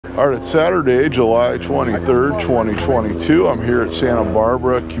All right, it's Saturday, July 23rd, 2022. I'm here at Santa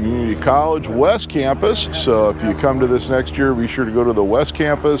Barbara Community College West Campus. So if you come to this next year, be sure to go to the West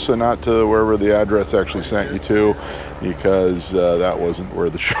Campus and not to wherever the address actually sent you to, because that wasn't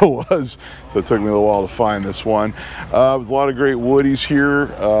where the show was. So it took me a little while to find this one. There's a lot of great Woodies here.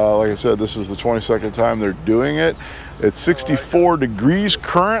 Like I said, this is the 22nd time they're doing it. It's 64 degrees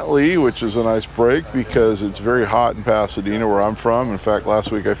currently, which is a nice break because it's very hot in Pasadena where I'm from. In fact,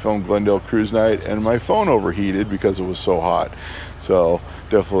 last week I filmed Glendale Cruise Night and my phone overheated because it was so hot. So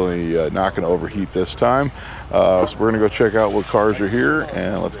definitely not going to overheat this time. So we're going to go check out what cars are here,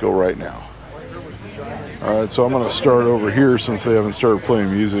 and let's go right now. All right, so I'm going to start over here since they haven't started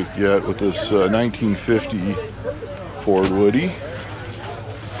playing music yet with this 1950 Ford Woody.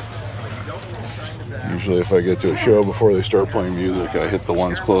 Usually if I get to a show before they start playing music, I hit the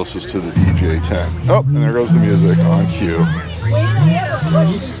ones closest to the DJ tent. Oh, and there goes the music on cue.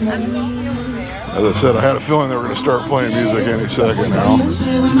 As I said, I had a feeling they were going to start playing music any second now.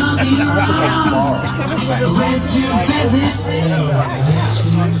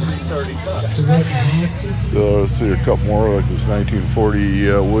 So let's see a couple more like this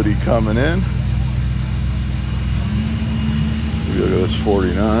 1940 Woody coming in. Look at this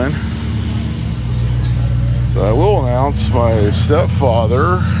 49. So I will announce my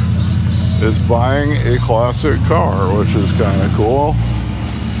stepfather is buying a classic car, which is kind of cool.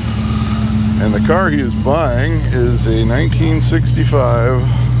 And the car he is buying is a 1965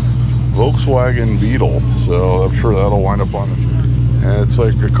 Volkswagen Beetle. So I'm sure that'll wind up on it. And it's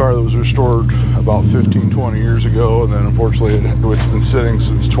like a car that was restored about 15-20 years ago, and then unfortunately it's been sitting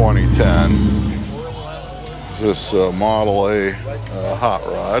since 2010. This Model A hot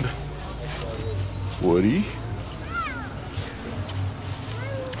rod Woody.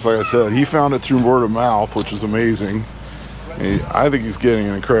 So like I said, he found it through word of mouth, which is amazing. I think he's getting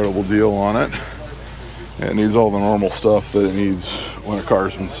an incredible deal on it. It needs all the normal stuff that it needs when a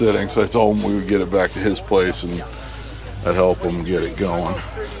car's been sitting. So I told him we would get it back to his place and I'd help him get it going.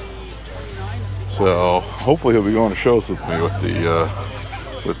 So hopefully he'll be going to shows with me with the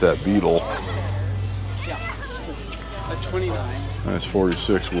with that Beetle. Nice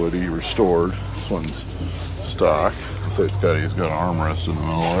 46 Woody restored. This one's stock. So he's got an armrest in the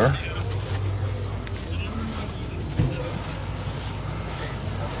middle there.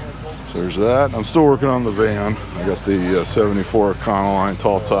 So there's that. I'm still working on the van. I got the 74 Econoline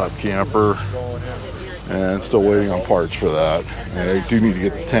tall top camper and still waiting on parts for that. And I do need to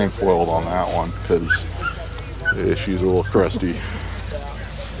get the tank oiled on that one because she's a little crusty.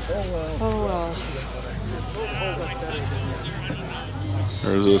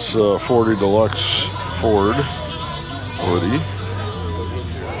 There's this 40 Deluxe Ford Woody.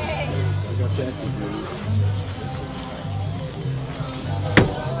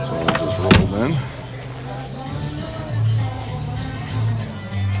 So it just rolled in.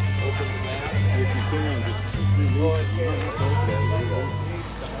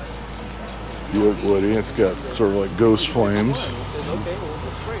 Buick Woody. It's got sort of like ghost flames.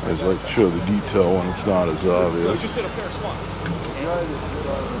 I just like to show the detail when it's not as obvious.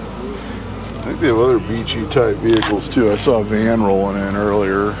 I think they have other beachy type vehicles too. I saw a van rolling in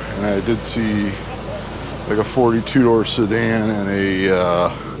earlier, and I did see like a 42-door sedan and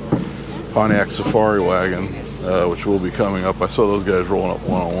a Pontiac Safari wagon, which will be coming up. I saw those guys rolling up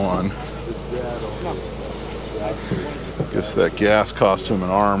 101. Guess that gas cost him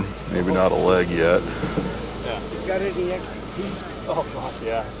an arm, maybe not a leg yet. Got any extra teeth? Oh God,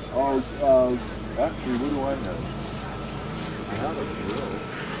 yeah. Oh, actually, what do I have?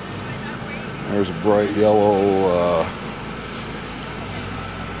 There's a bright yellow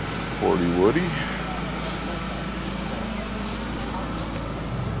 40 Woody.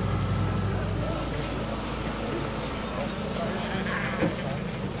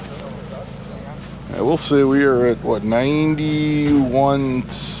 I will say we are at what,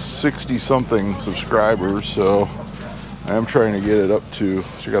 9160 something subscribers, so I am trying to get it up to.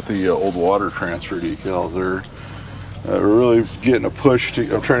 So you got the old water transfer decals there. We're really getting a push to.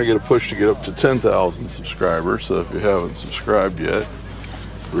 I'm trying to get a push to get up to 10,000 subscribers. So if you haven't subscribed yet,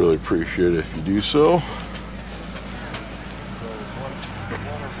 really appreciate it if you do so.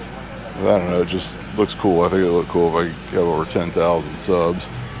 I don't know, it just looks cool. I think it'll look cool if I have over 10,000 subs.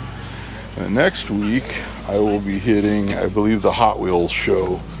 And next week I will be hitting, I believe, the Hot Wheels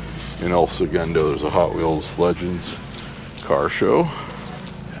show in El Segundo. There's a Hot Wheels Legends car show.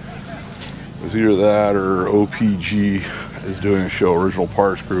 It's either that or OPG is doing a show. Original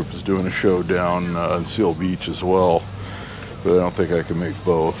Parts Group is doing a show down in Seal Beach as well, but I don't think I can make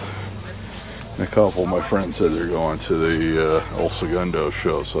both. A couple of my friends said they're going to the El Segundo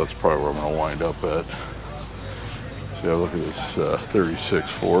show, so that's probably where I'm going to wind up at. So yeah, look at this 36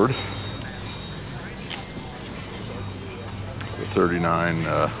 Ford. The 39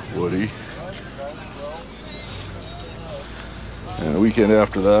 Woody. And the weekend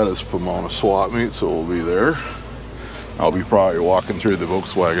after that is Pomona Swap Meet, so we'll be there. I'll be probably walking through the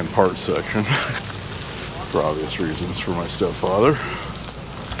Volkswagen parts section for obvious reasons for my stepfather.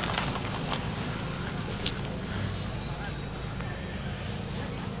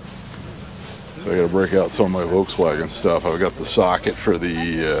 So I got to break out some of my Volkswagen stuff. I've got the socket for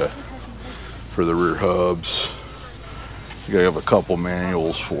the rear hubs. I have a couple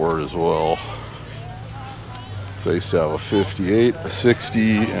manuals for it as well. So I used to have a 58, a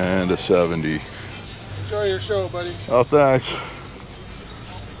 60, and a 70. Enjoy your show, buddy. Oh, thanks.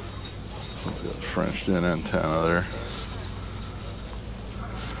 This one's got a Frenched in antenna there.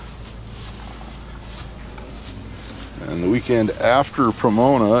 And the weekend after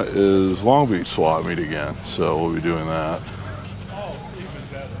Pomona is Long Beach Swap Meet again, so we'll be doing that. Oh, even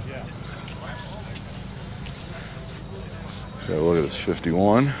better, yeah. So look at this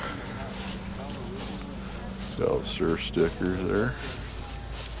 51. Got all the surf stickers there.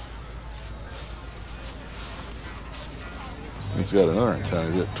 It's got another antenna.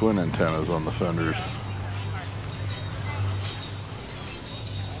 It's got twin antennas on the fenders.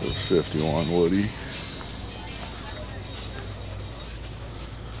 This 51 Woody.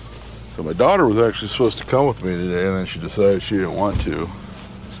 So my daughter was actually supposed to come with me today, and then she decided she didn't want to.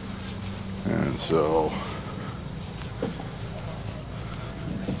 And so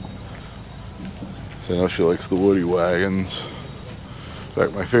I know she likes the Woody wagons. In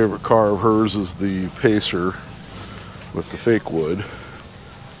fact, my favorite car of hers is the Pacer with the fake wood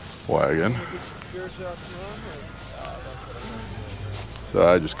wagon. So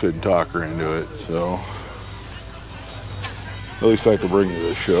I just couldn't talk her into it, so at least I could bring you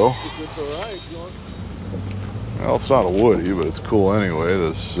this show. Well, it's not a Woody, but it's cool anyway.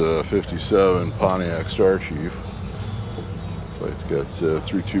 This 57 Pontiac Star Chief. So it's got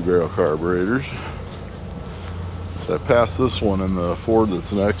 3 2-barrel carburetors. So I passed this one in the Ford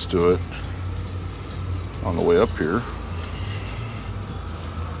that's next to it on the way up here.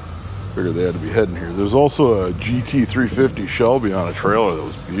 Figured they had to be heading here. There's also a GT350 Shelby on a trailer that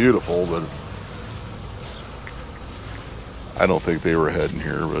was beautiful, but I don't think they were heading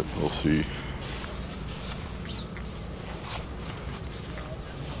here, but we'll see.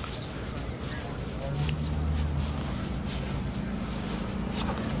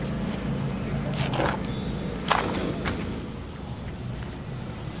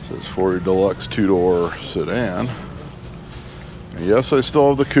 So it's Ford Deluxe 2-door sedan. And yes, I still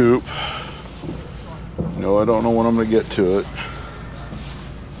have the coupe. No, I don't know when I'm going to get to it.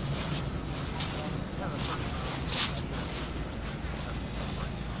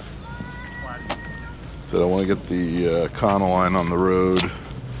 Said I want to get the Econoline on the road,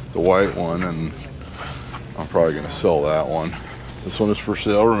 the white one, and I'm probably going to sell that one. This one is for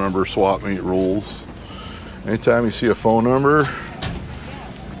sale. Remember, swap meet rules. Anytime you see a phone number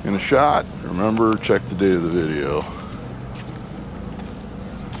in a shot, remember, check the date of the video.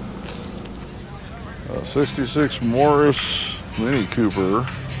 66 Morris Mini Cooper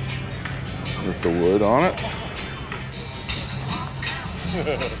with the wood on it.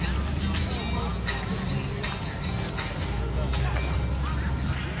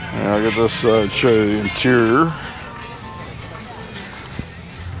 And I'll get this side and show you the interior.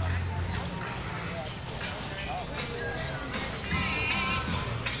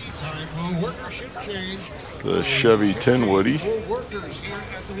 Time for worker shift change. The Chevy 10 Woody.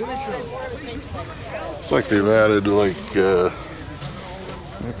 It's like they've added like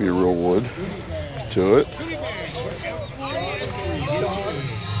might be real wood to it.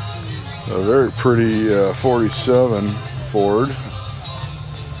 A very pretty 47 Ford. I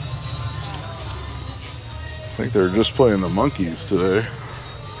think they're just playing the monkeys today.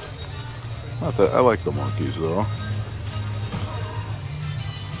 Not that I like the monkeys though.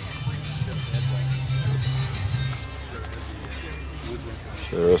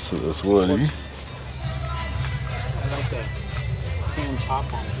 The rest of this Woody. I like the tan top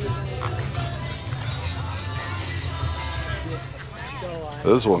on it.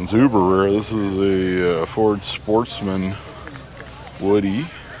 This one's uber rare. This is a Ford Sportsman Woody.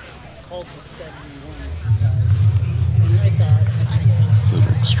 It's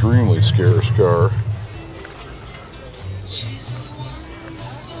an extremely scarce car.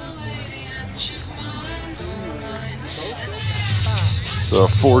 It's a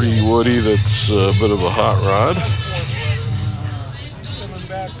 40 Woody that's a bit of a hot rod.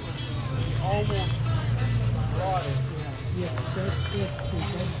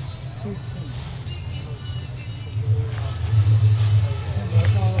 You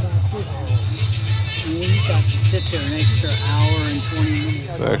got to sit there an extra hour and 20 minutes.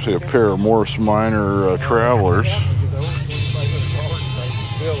 It's actually a pair of Morse Minor Travelers.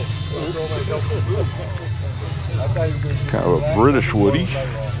 Kind of a British Woody. I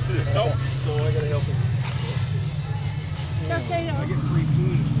get free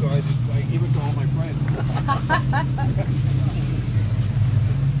food, so I give it to all my friends.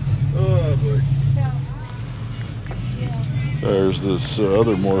 Oh boy. There's this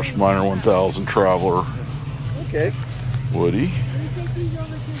other Morse Minor 1000 Traveler. Okay. Woody.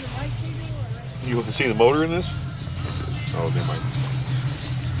 You want to see the motor in this? Oh, never mind.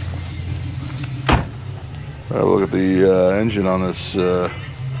 Have a look at the engine on this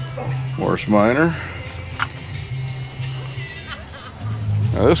Morse Minor.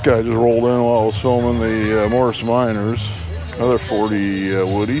 Now this guy just rolled in while I was filming the Morse Minors. Another 40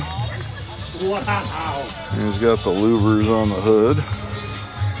 Woody. Wow. And he's got the louvers on the hood.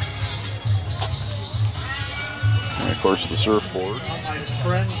 And of course the surfboard. My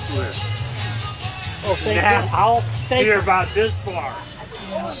friends list. Oh, thank you. You're about this far.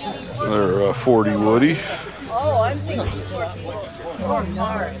 They're 40 Woody. Oh, I'm thinking.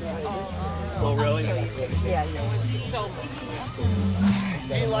 Oh, really? Yeah,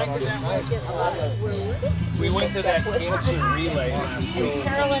 We went to that cancer relay.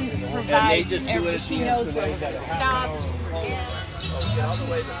 Carolyn provides every, she knows where to stop.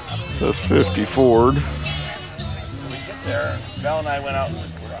 That's 50 Ford. There, Val and I went out in the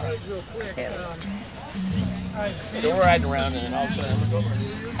garage. So we're riding around and then all of a sudden.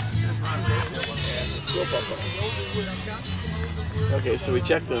 Okay, so we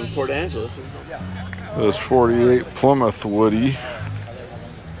checked in Port Angeles. This 48 Plymouth Woody.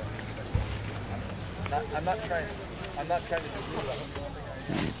 I'm not trying to do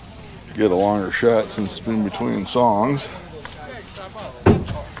that. Get a longer shot since it's been between songs.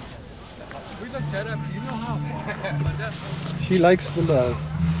 She likes the love.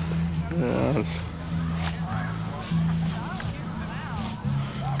 Yeah,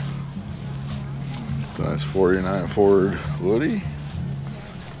 it's a nice 49 Ford Woody.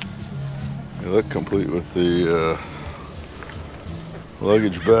 They look complete with the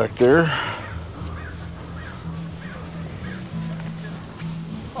luggage back there.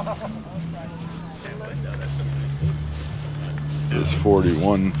 This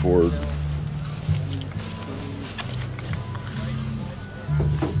 41 Ford.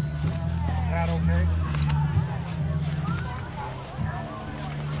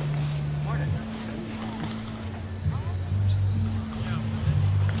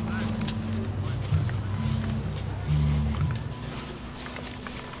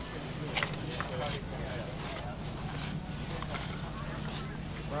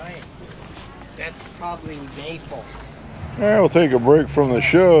 Right. That's probably maple. All right, we'll take a break from the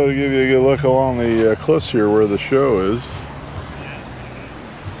show to give you a good look along the cliffs here where the show is.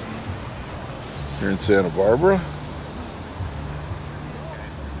 Here in Santa Barbara.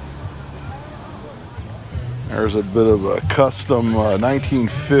 There's a bit of a custom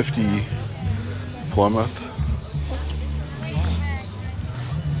 1950 Plymouth.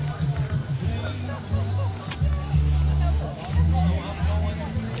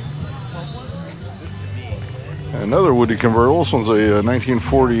 Another Woody convertible. This one's a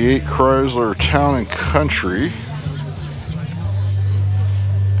 1948 Chrysler Town & Country.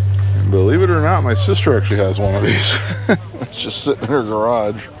 And believe it or not, my sister actually has one of these. It's just sitting in her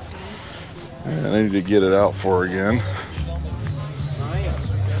garage. And I need to get it out for her again.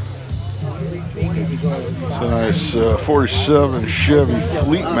 It's a nice 47 Chevy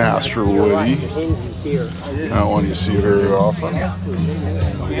Fleetmaster Woody. Not one you see very often.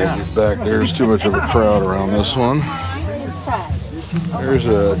 Back there's too much of a crowd around this one. There's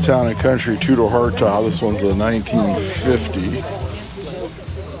a Town & Country two-door hardtop. This one's a 1950.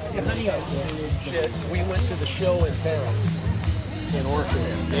 We went to the show in town in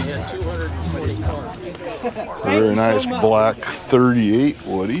Orphan. They had 240 cars. Very nice black 38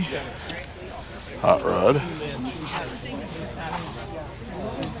 Woody. Hot rod.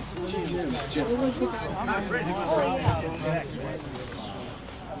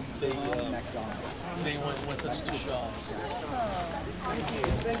 They went with us to Shaw's.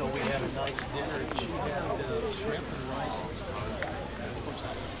 So we had a nice dinner and she had shrimp and rice and stuff.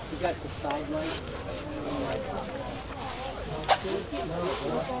 You got the side lights.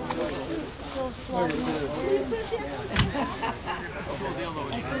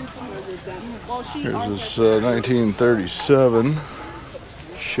 Here's this 1937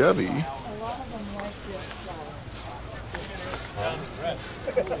 Chevy.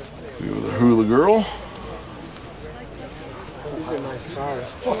 With a hula girl. These are nice cars.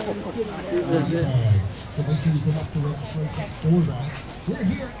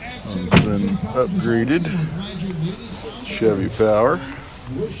 Been upgraded. Chevy power.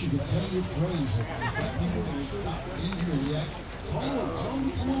 Wish you could tell your friends that in here yet. Call them, tell them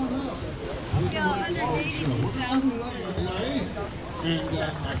to come on up. We're going to play. And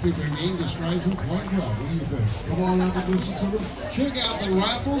I think their name describes them quite well. What do you think? Come on up and listen to them. Check out the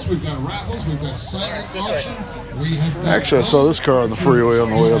raffles. We've got raffles. We've got silent auction. We have Actually, I saw this car on the freeway on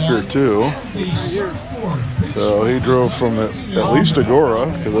the way up here too. the surfboard. So he drove from at least Agora,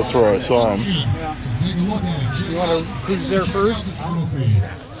 because that's where I saw him. Take a look at it. You want to, who's there first?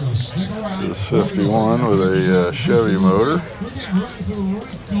 So stick around. This 51 with a Chevy motor. We're getting ready for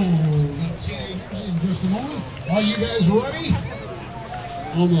Rico in just a moment. Are you guys ready?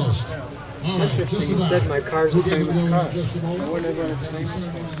 Almost. All right, just Interesting, you about. said my car's a We're getting famous going car. in just a moment. I wonder what it's We're famous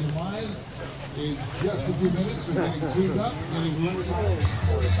going to live in just a few minutes. We're getting tuned up, getting ready to go.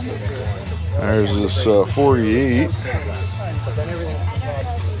 There's this 48.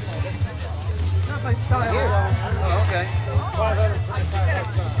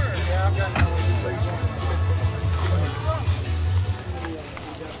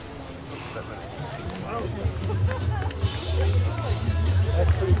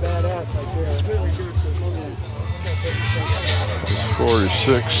 That's pretty badass right there.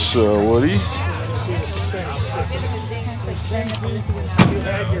 46 Woody. You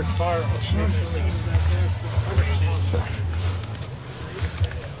had your car officially.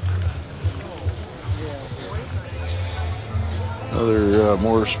 Another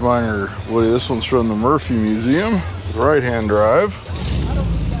Morris Minor Woody. This one's from the Murphy Museum. Right-hand drive.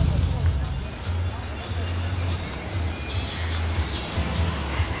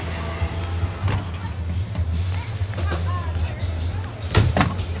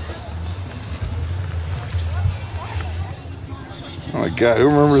 Oh my God, who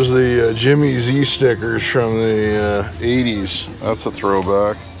remembers the Jimmy Z stickers from the 80s? That's a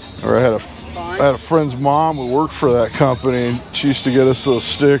throwback. Or I had a friend's mom who worked for that company, and she used to get us those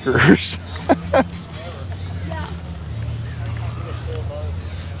stickers.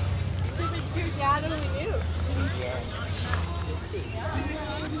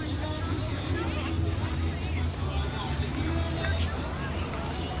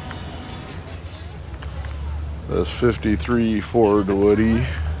 That's 53 Ford Woody.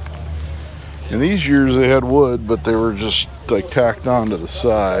 In these years they had wood, but they were just like tacked onto the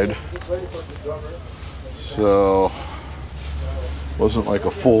side. So it wasn't like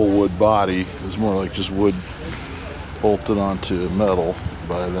a full wood body. It was more like just wood bolted onto metal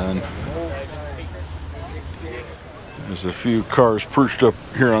by then. There's a few cars perched up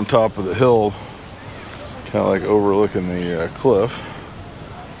here on top of the hill, kind of like overlooking the cliff,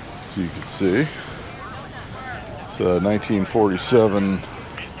 as you can see. It's a 1947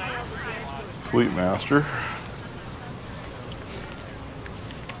 Fleetmaster.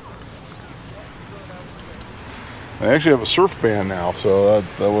 I actually have a surf band now, so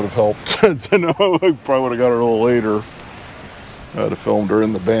that would have helped. I know I probably would have got it a little later. I'd have filmed her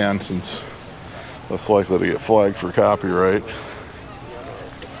in the band, since less likely to get flagged for copyright.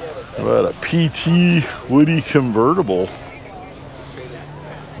 How about a PT Woody convertible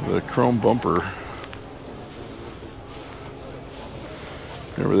with a chrome bumper.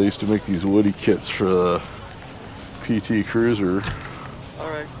 Remember, they used to make these Woody kits for the PT Cruiser. All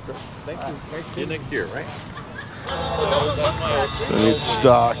right. So, thank you. See you next year, right? So it's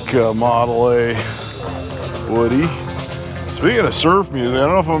stock Model A Woody. Speaking of surf music, I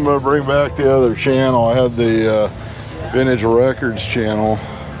don't know if I'm going to bring back the other channel. I had the Vintage Records channel.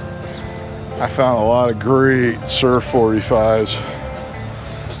 I found a lot of great surf 45s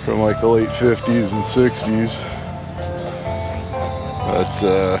from like the late 50s and 60s. But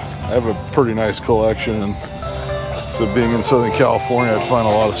I have a pretty nice collection, and so being in Southern California, I'd find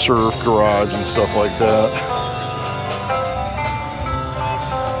a lot of surf garage and stuff like that.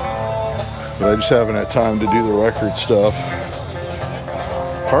 But I just haven't had time to do the record stuff.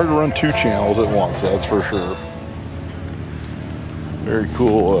 Hard to run two channels at once, that's for sure. Very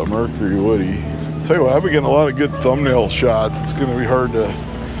cool Mercury Woody. Tell you what, I've been getting a lot of good thumbnail shots. It's going to be hard to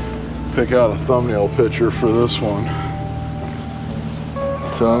pick out a thumbnail picture for this one.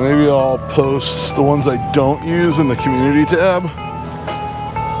 So maybe I'll post the ones I don't use in the community tab.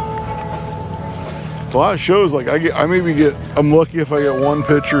 It's a lot of shows, like I'm lucky if I get one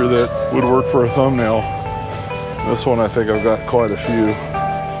picture that would work for a thumbnail. This one I think I've got quite a few.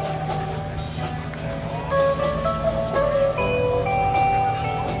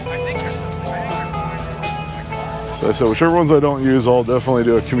 So I said, whichever ones I don't use, I'll definitely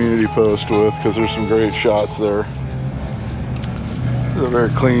do a community post with, because there's some great shots there. It's a very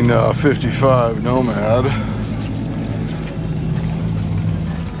clean 55 Nomad.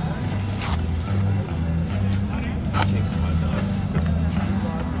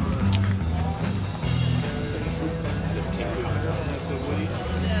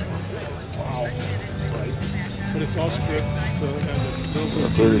 But it's all script, so it has a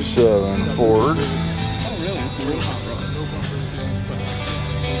 37 Ford. Oh, really? It's a real hot rod. No bumpers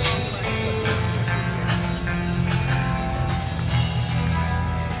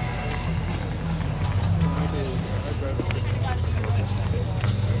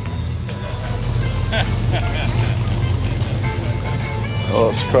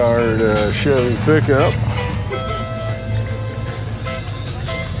Powered Chevy pickup.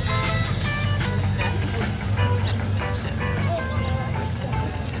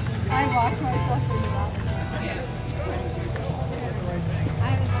 I watch myself in the back.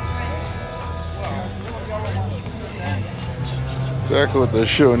 Exactly what this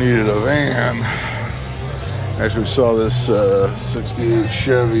show needed, a van. Actually, we saw this 68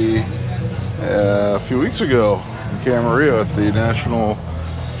 Chevy a few weeks ago in Camarillo at the National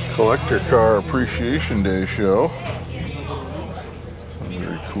Collector Car Appreciation Day show. So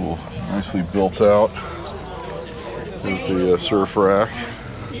very cool. Nicely built out with the surf rack.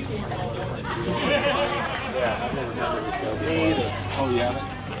 Oh, yeah.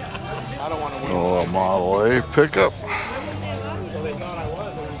 I don't want to win. Oh, a Model A pickup.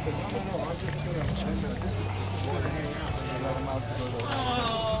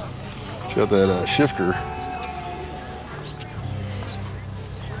 Got that shifter.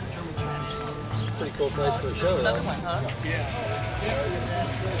 Pretty cool place for a show, though.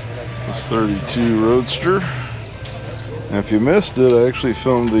 This 32 Roadster. And if you missed it, I actually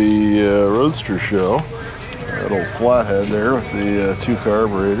filmed the Roadster show. That old flathead there with the 2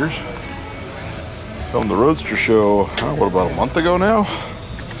 carburetors. Filmed the Roadster show, what, about a month ago now?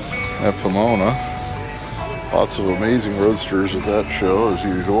 At Pomona. Lots of amazing Roadsters at that show, as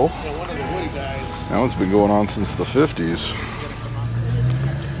usual. That one's been going on since the 50s.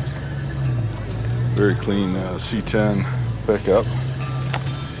 Very clean C10 pickup.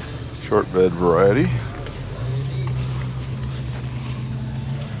 Short bed variety.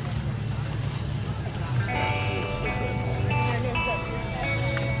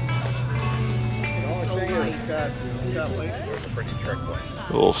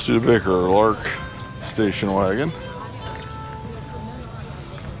 A little Studebaker Lark station wagon.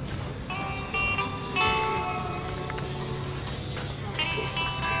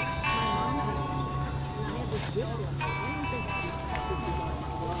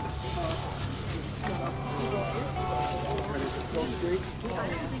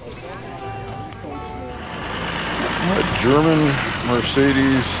 A German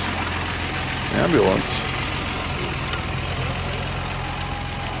Mercedes ambulance.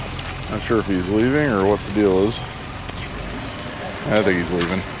 Not sure if he's leaving or what the deal is. I think he's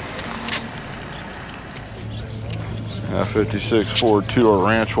leaving. A 56 Ford two-door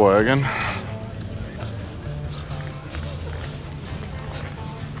ranch wagon.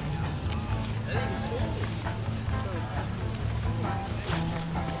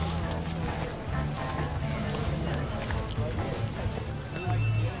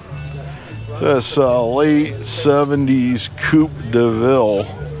 This late 70s Coupe de Ville.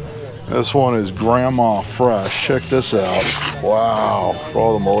 This one is grandma fresh. Check this out. Wow, for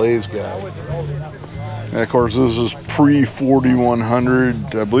all the Malays got. And of course, this is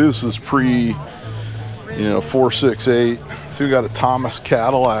pre-4100. I believe this is pre, 468. So we got a Thomas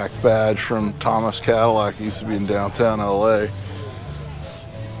Cadillac badge from Thomas Cadillac. Used to be in downtown LA.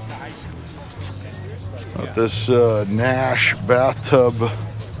 Got this Nash bathtub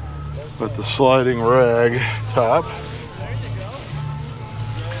with the sliding rag top.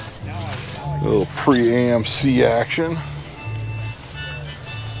 A little pre-AMC action.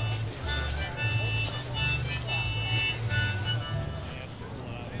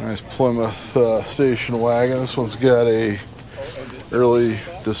 Nice Plymouth station wagon. This one's got a early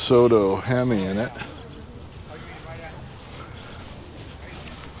DeSoto Hemi in it.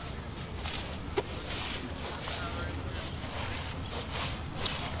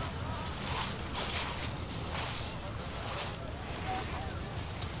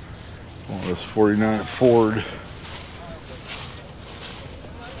 This 49 Ford.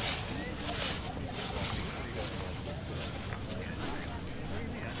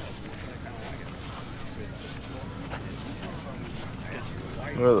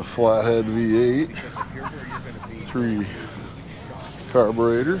 We have the flathead V8. 3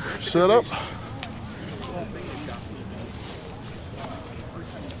 carburetor setup.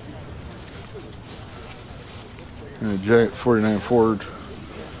 And a giant 49 Ford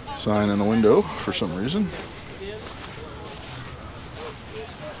sign in the window for some reason.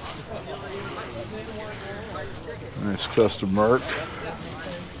 Nice custom mark.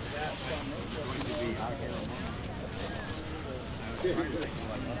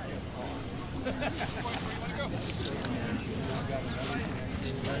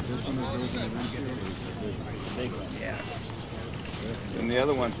 Yeah. And the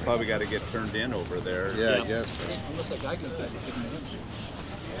other one's probably got to get turned in over there. Yeah, I guess so.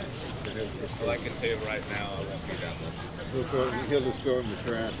 Well, I can tell you right now, I won't be down there. He'll just throw it in the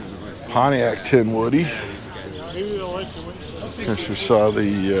trash. Pontiac Tin Woody. Of course, we saw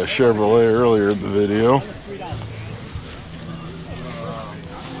the Chevrolet earlier in the video.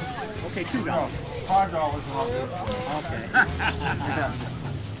 Okay, $2. $5. Okay.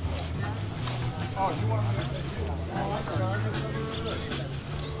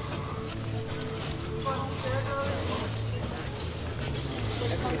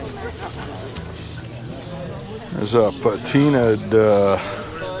 There's a patinaed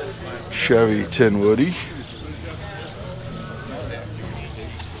Chevy Tin Woody.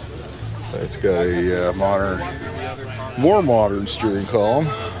 It's got a more modern steering column.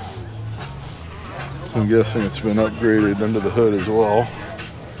 So I'm guessing it's been upgraded under the hood as well.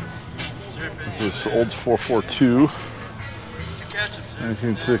 This is Olds 442,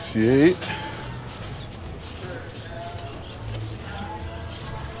 1968.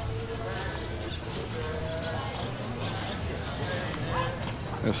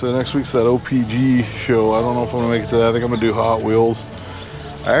 Yeah, so next week's that OPG show. I don't know if I'm gonna make it to that. I think I'm gonna do Hot Wheels.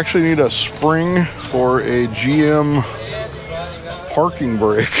 I actually need a spring for a GM parking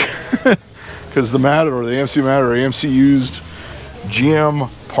brake because the Matador, the AMC Matador, AMC used GM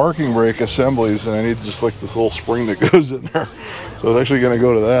parking brake assemblies, and I need just like this little spring that goes in there. So I was actually going to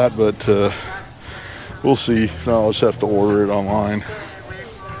go to that, but we'll see. No, I'll just have to order it online.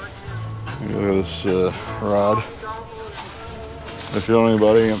 Look at this rod. If you don't know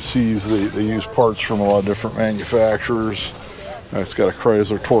about AMCs, they use parts from a lot of different manufacturers. It's got a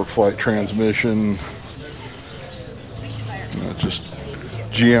Chrysler Torque Flight transmission, just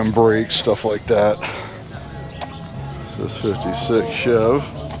GM brakes, stuff like that. This is 56 Chev.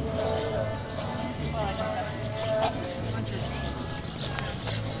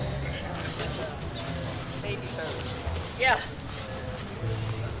 Yeah.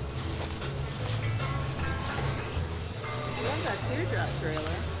 I love that teardrop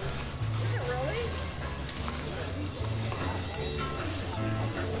trailer. Is it really?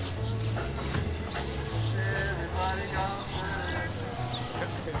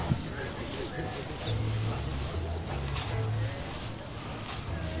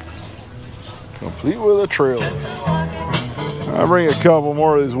 Complete with a trailer. I bring a couple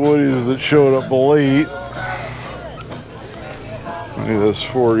more of these Woodies that showed up late. Look at this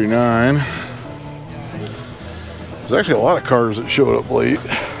 49. There's actually a lot of cars that showed up late.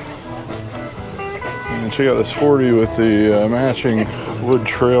 And check out this 40 with the matching wood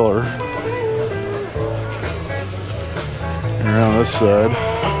trailer. Around this side.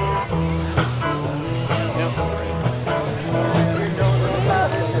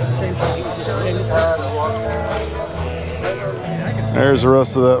 There's the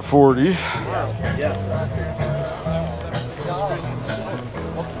rest of that 40.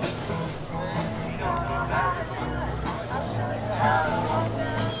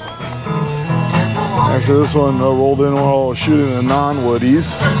 Actually, this one rolled in while I was shooting the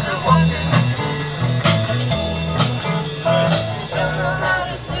non-Woodies.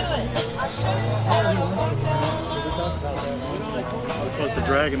 Supposed to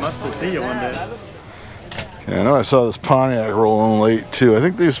drag him up to see you one day. Yeah, I know I saw this Pontiac rolling late too. I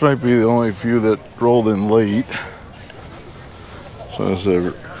think these might be the only few that rolled in late. So there's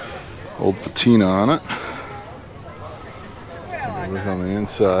a old patina on it. Look on the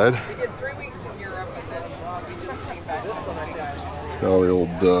inside. It's got all the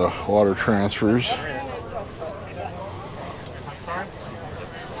old water transfers.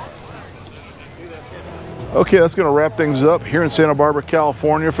 Okay, that's going to wrap things up here in Santa Barbara,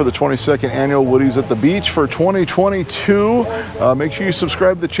 California for the 22nd annual Woodies at the Beach for 2022. Make sure you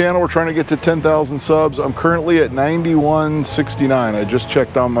subscribe to the channel. We're trying to get to 10,000 subs. I'm currently at 9169. I just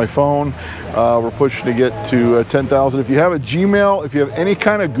checked on my phone. We're pushing to get to 10,000. If you have a Gmail, if you have any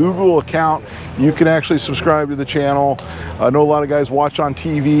kind of Google account, you can actually subscribe to the channel. I know a lot of guys watch on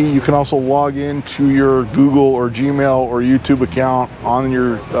TV. You can also log in to your Google or Gmail or YouTube account on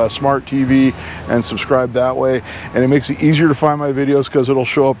your smart TV and subscribe that way. And it makes it easier to find my videos because it'll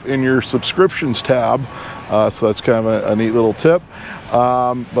show up in your subscriptions tab. So that's kind of a neat little tip.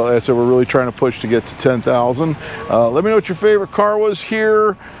 But like I said, we're really trying to push to get to 10,000. Let me know what your favorite car was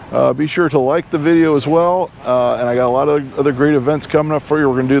here. Be sure to like the video as well. And I got a lot of other great events coming up for you.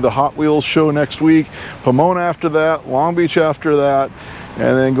 We're going to do the Hot Wheels show next week, Pomona after that, Long Beach after that,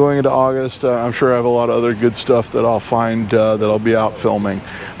 and then going into August, I'm sure I have a lot of other good stuff that I'll find that I'll be out filming.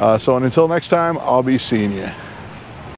 So until next time, I'll be seeing you.